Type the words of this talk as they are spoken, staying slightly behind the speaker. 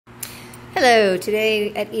Hello,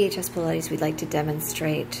 today at EHS Pilates we'd like to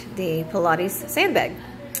demonstrate the Pilates sandbag.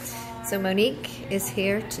 So Monique is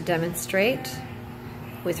here to demonstrate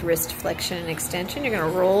with wrist flexion and extension. You're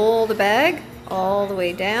going to roll the bag all the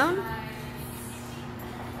way down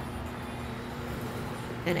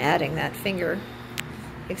and adding that finger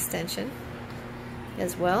extension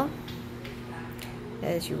as well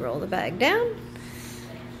as you roll the bag down,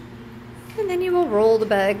 and then you will roll the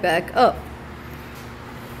bag back up.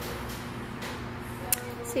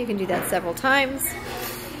 So you can do that several times.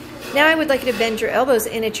 Now I would like you to bend your elbows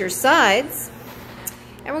in at your sides,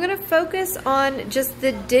 and we're going to focus on just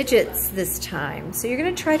the digits this time. So you're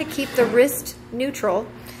going to try to keep the wrist neutral,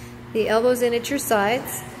 the elbows in at your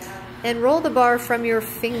sides, and roll the bar from your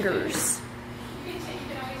fingers.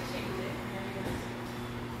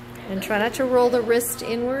 And try not to roll the wrist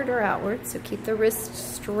inward or outward, so keep the wrist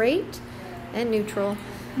straight and neutral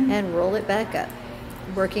and roll it back up,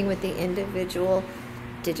 working with the individual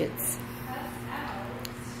digits.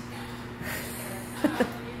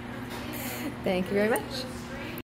 Thank you very much.